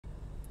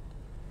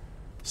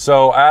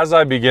So as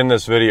I begin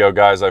this video,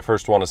 guys, I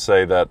first want to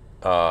say that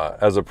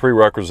as a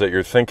prerequisite,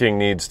 your thinking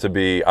needs to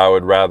be, I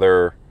would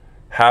rather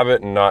have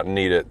it and not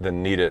need it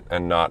than need it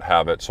and not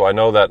have it. So I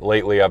know that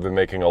lately I've been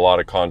making a lot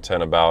of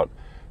content about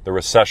the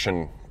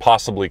recession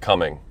possibly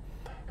coming.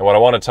 And what I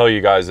want to tell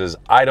you guys is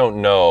I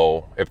don't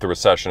know if the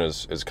recession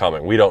is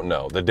coming. We don't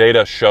know. The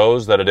data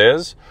shows that it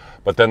is,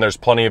 but then there's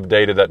plenty of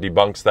data that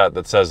debunks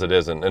that says it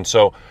isn't. And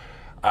so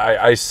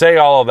I say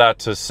all of that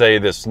to say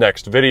this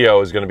next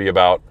video is going to be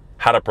about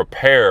how to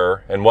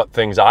prepare and what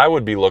things I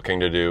would be looking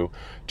to do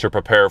to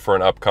prepare for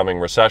an upcoming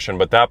recession.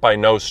 But that by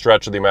no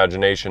stretch of the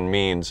imagination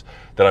means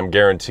that I'm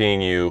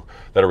guaranteeing you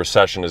that a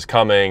recession is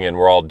coming and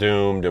we're all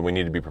doomed and we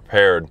need to be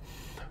prepared.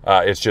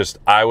 It's just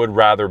I would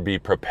rather be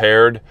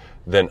prepared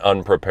than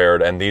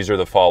unprepared. And these are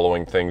the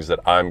following things that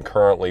I'm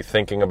currently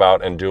thinking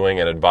about and doing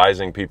and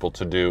advising people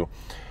to do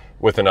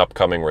with an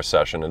upcoming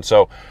recession. And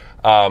so,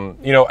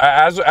 you know,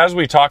 as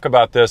we talk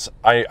about this,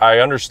 I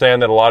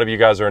understand that a lot of you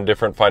guys are in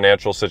different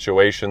financial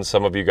situations.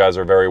 Some of you guys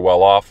are very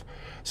well off.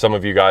 Some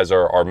of you guys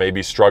are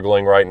maybe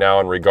struggling right now.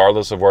 And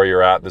regardless of where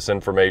you're at, this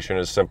information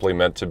is simply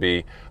meant to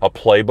be a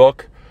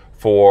playbook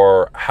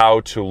for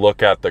how to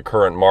look at the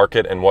current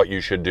market and what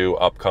you should do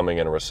upcoming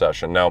in a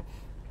recession. Now,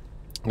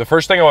 the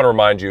first thing I want to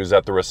remind you is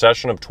that the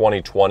recession of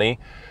 2020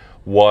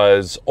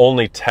 was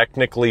only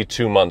technically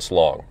 2 months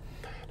long.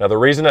 Now, the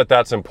reason that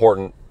that's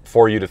important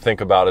for you to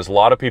think about is a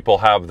lot of people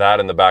have that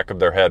in the back of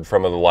their head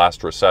from the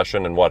last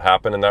recession and what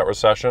happened in that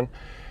recession.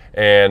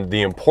 And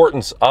the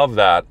importance of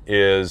that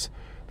is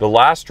the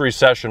last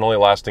recession only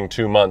lasting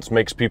 2 months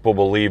makes people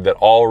believe that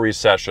all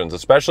recessions,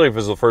 especially if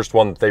it's the first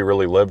one that they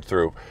really lived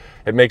through,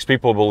 it makes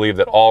people believe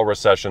that all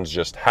recessions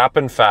just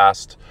happen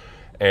fast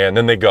and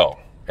then they go.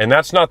 And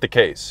that's not the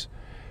case.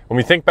 When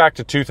we think back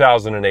to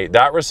 2008,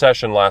 that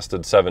recession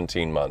lasted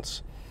 17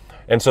 months.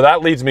 And so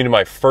that leads me to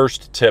my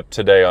first tip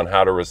today on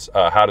how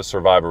to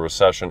survive a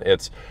recession.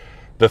 It's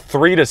the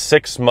 3 to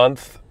 6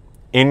 month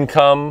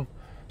income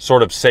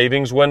sort of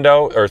savings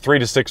window, or 3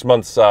 to 6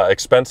 months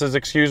expenses,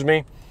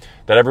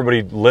 that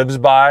everybody lives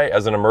by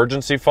as an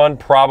emergency fund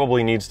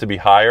probably needs to be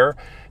higher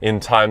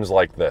in times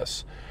like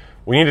this.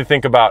 We need to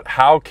think about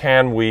how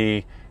can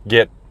we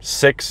get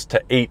 6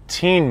 to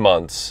 18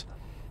 months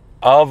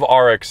of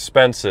our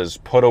expenses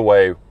put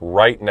away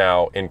right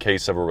now in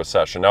case of a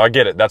recession. Now I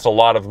get it, that's a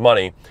lot of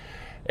money.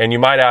 And you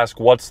might ask,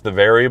 what's the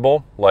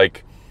variable?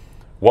 Like,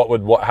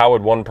 how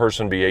would one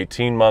person be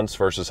 18 months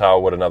versus how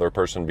would another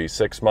person be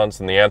 6 months?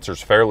 And the answer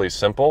is fairly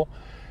simple.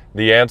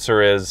 The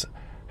answer is,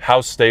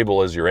 how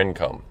stable is your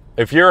income?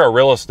 If you're a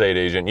real estate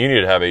agent, you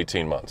need to have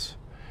 18 months.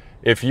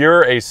 If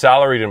you're a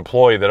salaried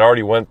employee that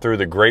already went through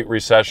the Great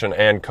Recession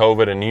and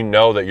COVID and you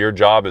know that your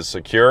job is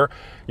secure,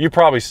 you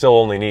probably still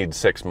only need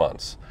 6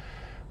 months.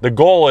 The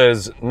goal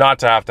is not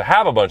to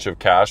have a bunch of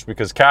cash,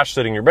 because cash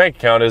sitting in your bank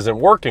account isn't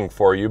working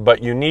for you,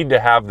 but you need to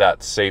have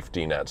that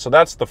safety net. So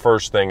that's the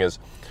first thing, is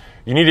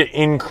you need to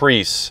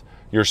increase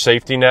your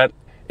safety net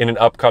in an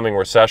upcoming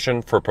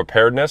recession for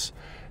preparedness.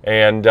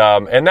 And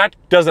that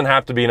doesn't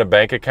have to be in a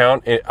bank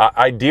account.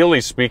 Ideally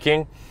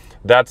speaking,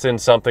 that's in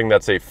something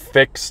that's a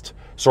fixed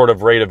sort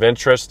of rate of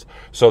interest.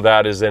 So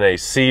that is in a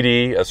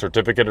CD, a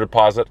certificate of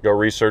deposit, go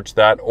research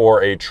that,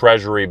 or a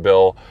treasury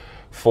bill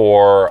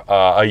for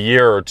a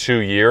year or 2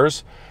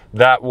 years.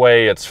 That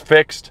way it's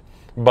fixed,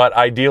 but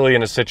ideally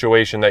in a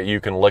situation that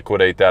you can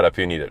liquidate that if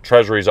you need it.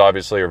 Treasuries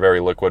obviously are very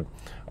liquid.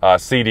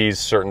 CDs,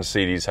 certain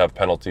CDs have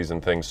penalties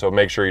and things, so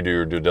make sure you do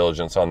your due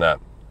diligence on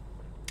that.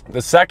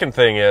 The second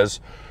thing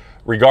is,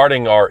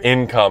 regarding our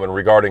income and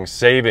regarding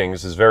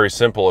savings, is very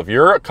simple. If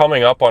you're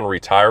coming up on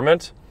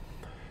retirement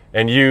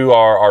and you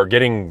are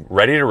getting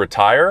ready to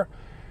retire,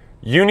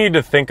 you need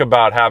to think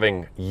about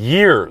having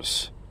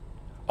years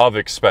of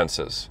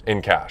expenses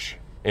in cash,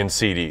 in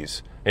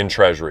CDs, in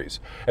treasuries.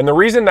 And the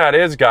reason that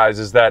is, guys,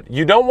 is that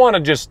you don't want to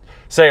just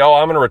say, oh,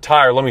 I'm going to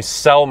retire, let me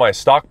sell my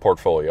stock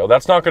portfolio.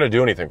 That's not going to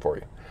do anything for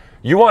you.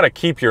 You want to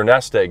keep your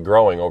nest egg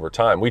growing over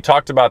time. We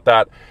talked about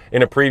that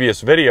in a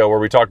previous video where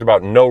we talked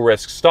about no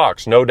risk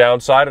stocks, no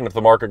downside, and if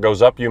the market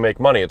goes up, you make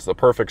money. It's the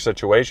perfect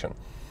situation.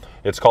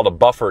 It's called a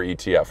buffer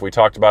ETF. We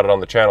talked about it on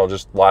the channel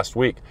just last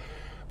week.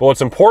 But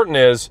what's important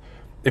is,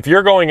 if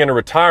you're going into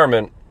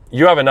retirement,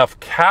 you have enough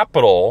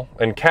capital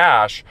and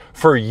cash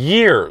for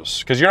years,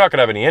 because you're not going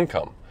to have any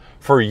income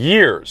for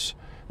years.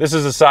 This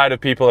is a side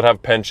of people that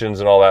have pensions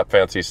and all that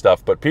fancy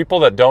stuff, but people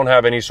that don't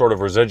have any sort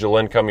of residual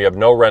income, you have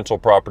no rental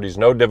properties,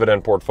 no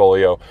dividend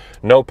portfolio,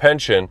 no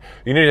pension,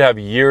 you need to have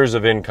years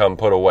of income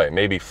put away,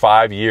 maybe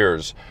 5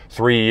 years,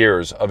 3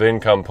 years of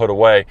income put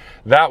away.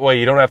 That way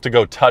you don't have to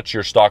go touch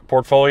your stock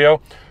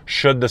portfolio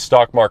should the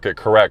stock market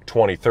correct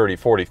 20, 30,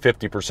 40,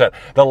 50%.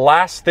 The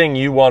last thing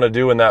you want to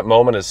do in that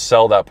moment is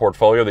sell that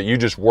portfolio that you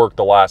just worked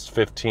the last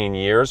 15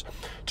 years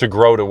to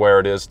grow to where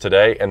it is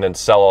today, and then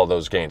sell all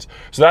those gains.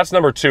 So that's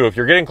number two. If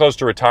you're getting close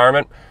to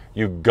retirement,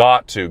 you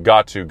got to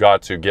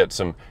get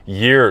some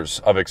years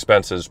of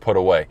expenses put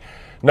away.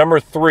 Number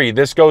three,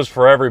 this goes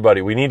for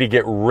everybody. We need to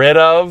get rid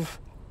of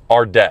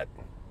our debt.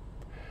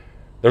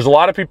 There's a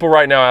lot of people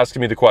right now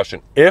asking me the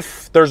question,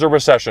 if there's a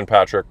recession,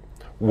 Patrick,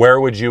 where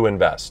would you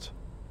invest?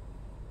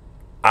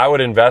 I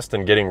would invest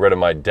in getting rid of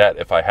my debt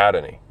if I had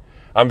any.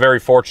 I'm very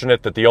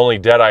fortunate that the only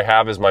debt I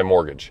have is my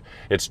mortgage.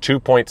 It's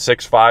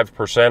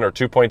 2.65% or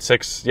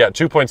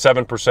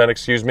 2.7%,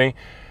 excuse me.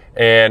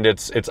 And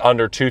it's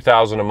under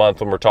 $2,000 a month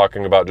when we're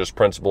talking about just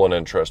principal and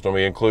interest. When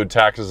we include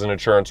taxes and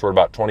insurance, we're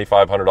about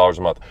 $2,500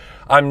 a month.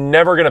 I'm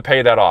never going to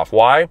pay that off.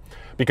 Why?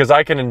 Because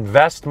I can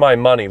invest my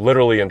money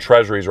literally in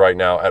treasuries right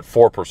now at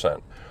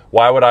 4%.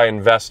 Why would I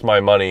invest my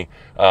money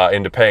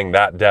into paying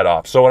that debt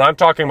off? So when I'm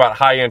talking about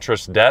high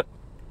interest debt,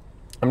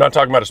 I'm not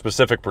talking about a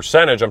specific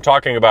percentage. I'm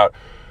talking about,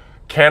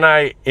 can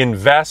I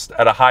invest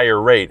at a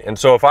higher rate? And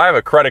so if I have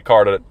a credit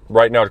card,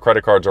 right now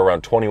credit cards are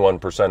around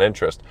 21%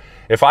 interest.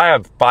 If I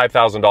have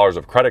 $5,000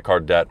 of credit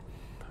card debt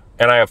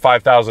and I have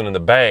 $5,000 in the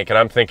bank and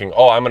I'm thinking,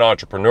 oh, I'm an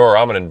entrepreneur,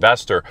 I'm an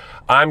investor,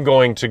 I'm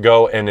going to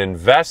go and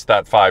invest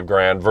that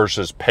 $5,000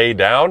 versus pay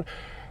down,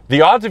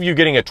 the odds of you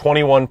getting a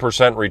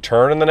 21%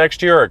 return in the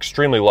next year are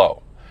extremely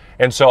low.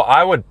 And so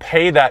I would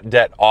pay that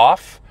debt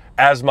off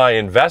as my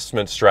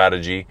investment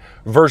strategy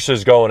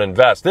versus go and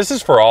invest. This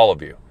is for all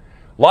of you.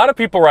 A lot of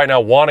people right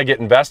now want to get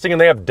investing and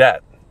they have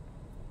debt.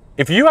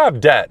 If you have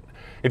debt,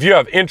 if you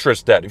have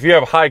interest debt, if you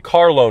have high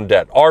car loan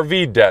debt,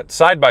 RV debt,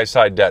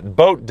 side-by-side debt,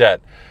 boat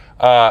debt,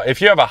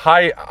 if you have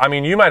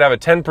you might have a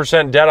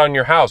 10% debt on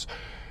your house.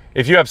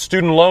 If you have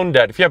student loan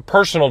debt, if you have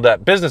personal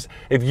debt, business,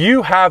 if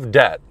you have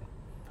debt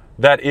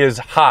that is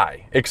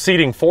high,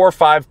 exceeding 4 or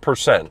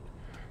 5%,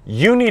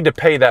 you need to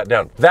pay that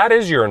down. That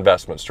is your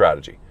investment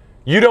strategy.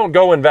 You don't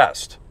go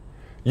invest.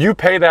 You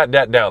pay that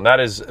debt down. That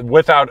is,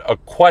 without a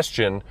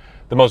question,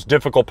 the most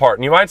difficult part.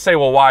 And you might say,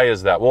 well, why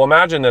is that? Well,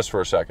 imagine this for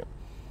a second.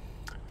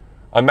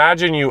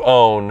 Imagine you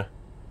own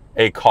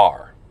a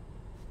car.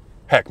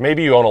 Heck,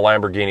 maybe you own a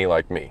Lamborghini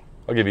like me.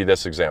 I'll give you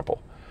this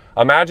example.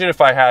 Imagine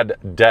if I had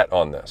debt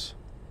on this.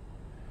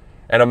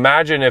 And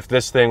imagine if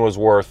this thing was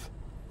worth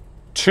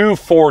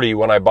 $240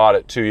 when I bought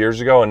it 2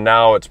 years ago, and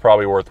now it's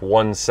probably worth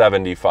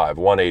 $175,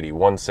 $180,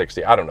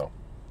 $160, I don't know.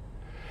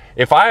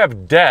 If I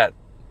have debt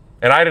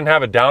and I didn't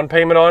have a down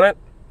payment on it,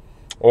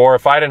 or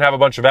if I didn't have a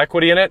bunch of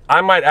equity in it,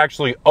 I might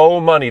actually owe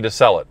money to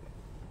sell it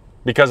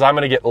because I'm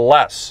going to get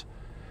less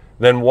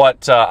than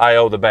what I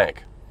owe the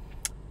bank.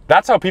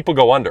 That's how people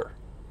go under.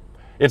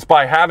 It's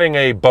by having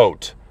a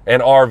boat, an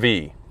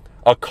RV,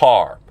 a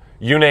car,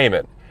 you name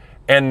it,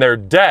 and their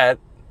debt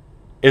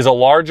is a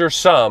larger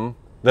sum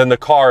than the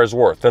car is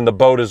worth, than the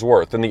boat is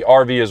worth, than the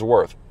RV is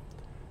worth.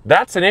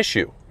 That's an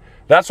issue.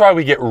 That's why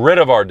we get rid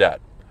of our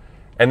debt.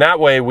 And that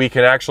way we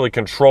can actually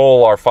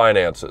control our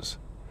finances.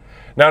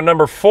 Now,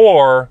 number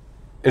 4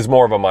 is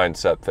more of a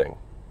mindset thing.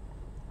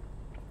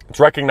 It's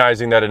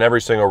recognizing that in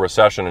every single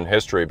recession in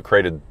history, it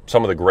created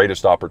some of the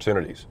greatest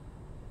opportunities.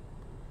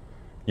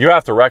 You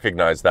have to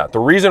recognize that. The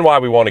reason why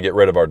we want to get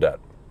rid of our debt,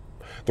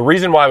 the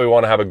reason why we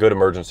want to have a good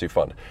emergency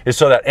fund, is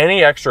so that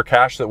any extra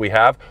cash that we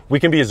have, we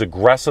can be as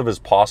aggressive as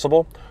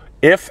possible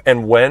if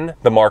and when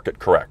the market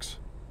corrects.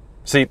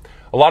 See,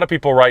 a lot of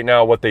people right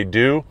now, what they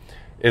do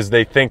is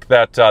they think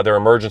that their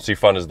emergency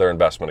fund is their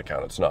investment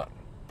account. It's not.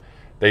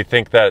 They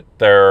think that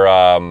their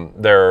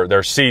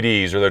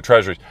CDs or their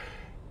treasuries,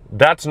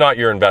 that's not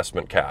your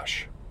investment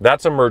cash.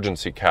 That's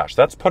emergency cash.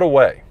 That's put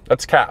away.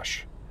 That's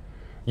cash.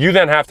 You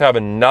then have to have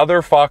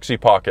another Foxy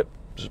pocket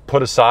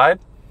put aside,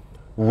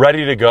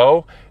 ready to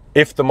go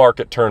if the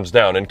market turns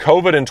down. In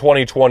COVID in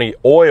 2020,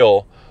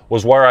 oil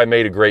was where I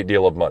made a great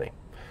deal of money.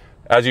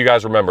 As you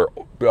guys remember,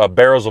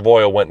 barrels of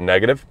oil went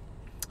negative,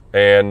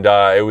 and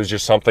it was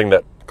just something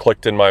that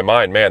clicked in my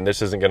mind. Man,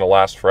 this isn't going to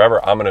last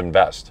forever. I'm going to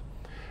invest.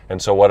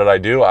 And so what did I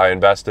do? I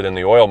invested in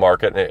the oil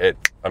market.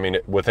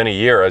 Within a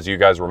year, as you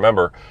guys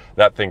remember,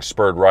 that thing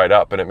spurred right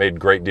up and it made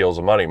great deals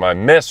of money. My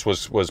miss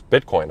was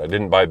Bitcoin. I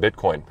didn't buy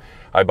Bitcoin.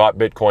 I bought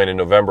Bitcoin in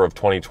November of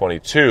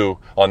 2022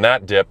 on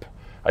that dip.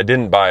 I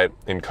didn't buy it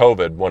in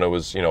COVID when it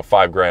was,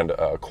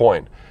 $5,000 a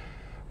coin.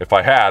 If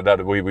I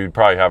had, we'd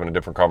probably having a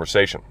different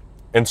conversation.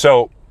 And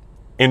so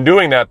in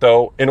doing that,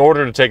 though, in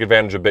order to take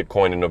advantage of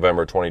Bitcoin in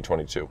November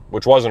 2022,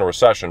 which wasn't a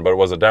recession, but it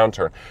was a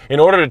downturn, in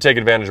order to take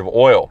advantage of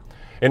oil,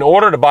 in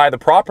order to buy the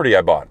property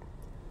I bought,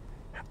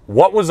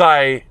 what was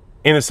I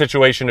in the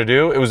situation to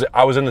do?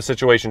 I was in the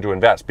situation to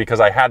invest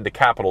because I had the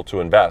capital to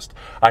invest.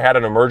 I had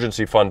an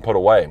emergency fund put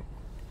away.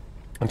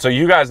 And so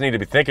you guys need to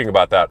be thinking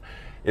about that,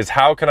 is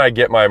how can I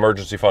get my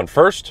emergency fund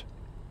first?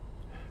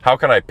 How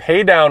can I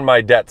pay down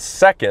my debt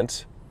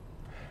second?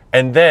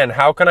 And then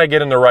how can I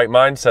get in the right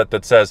mindset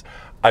that says,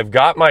 I've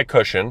got my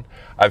cushion,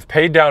 I've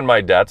paid down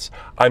my debts,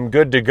 I'm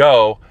good to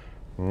go.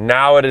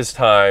 Now it is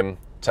time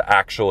to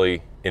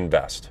actually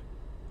invest.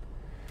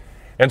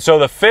 And so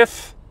the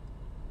 5th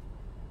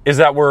is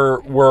that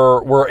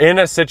we're in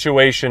a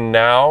situation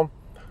now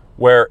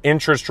where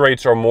interest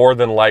rates are more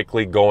than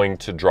likely going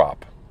to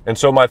drop. And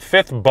so my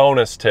 5th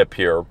bonus tip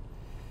here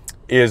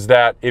is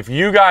that if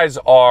you guys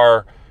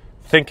are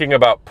thinking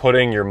about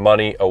putting your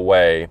money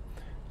away,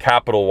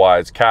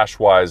 capital-wise,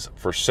 cash-wise,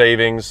 for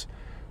savings,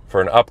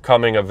 for an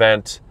upcoming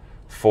event,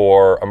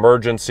 for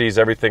emergencies,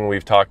 everything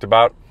we've talked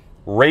about,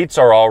 rates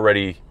are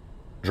already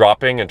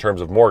dropping in terms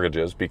of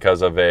mortgages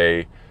because of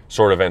a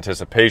sort of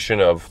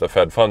anticipation of the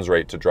Fed funds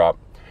rate to drop.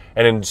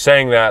 And in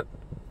saying that,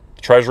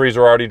 treasuries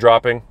are already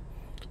dropping,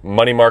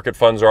 money market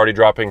funds are already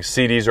dropping,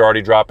 CDs are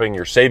already dropping,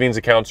 your savings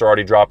accounts are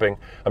already dropping.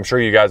 I'm sure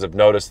you guys have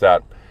noticed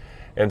that.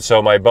 And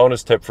so my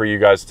bonus tip for you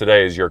guys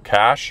today is your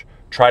cash,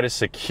 try to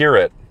secure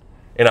it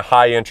in a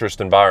high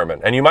interest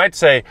environment. And you might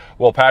say,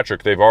 well,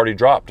 Patrick, they've already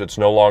dropped. It's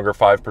no longer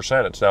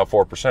 5%, it's now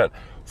 4%.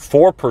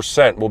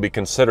 4% will be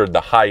considered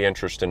the high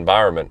interest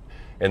environment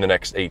in the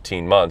next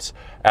 18 months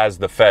as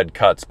the Fed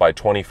cuts by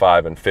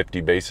 25 and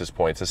 50 basis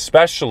points,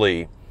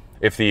 especially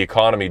if the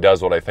economy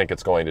does what I think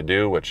it's going to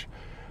do, which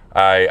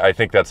I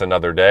think that's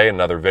another day,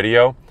 another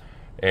video.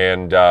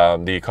 And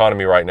the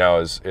economy right now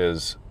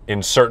is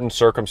in certain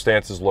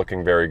circumstances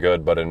looking very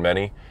good, but in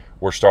many,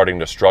 we're starting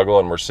to struggle,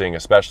 and we're seeing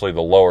especially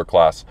the lower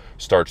class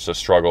starts to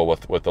struggle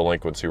with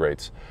delinquency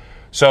rates.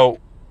 So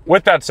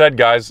with that said,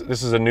 guys,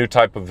 this is a new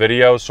type of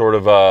video, sort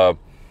of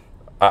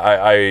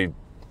I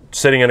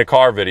sitting in a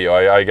car video.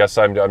 I guess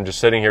I'm just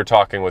sitting here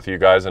talking with you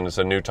guys, and it's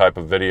a new type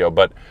of video.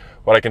 But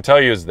what I can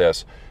tell you is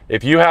this: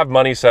 if you have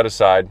money set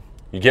aside,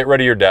 you get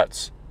rid of your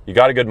debts, you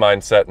got a good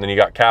mindset, and then you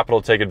got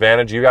capital to take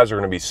advantage, you guys are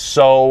going to be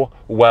so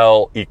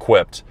well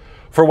equipped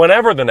for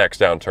whenever the next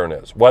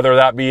downturn is, whether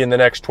that be in the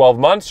next 12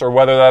 months or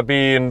whether that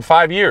be in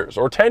 5 years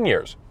or 10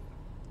 years.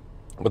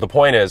 But the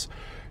point is,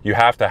 you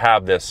have to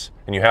have this,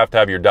 and you have to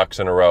have your ducks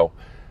in a row.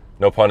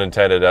 No pun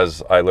intended,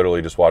 as I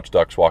literally just watched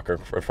ducks walk in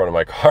front of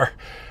my car.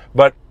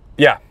 But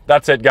yeah,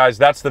 that's it, guys.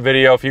 That's the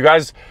video. If you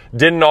guys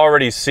didn't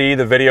already see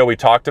the video we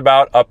talked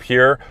about up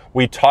here,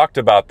 we talked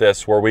about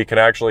this where we can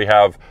actually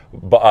have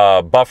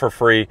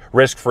buffer-free,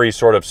 risk-free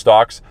sort of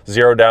stocks,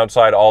 zero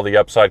downside, all the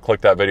upside. Click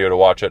that video to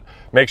watch it.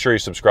 Make sure you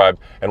subscribe,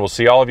 and we'll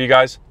see all of you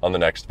guys on the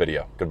next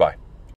video. Goodbye.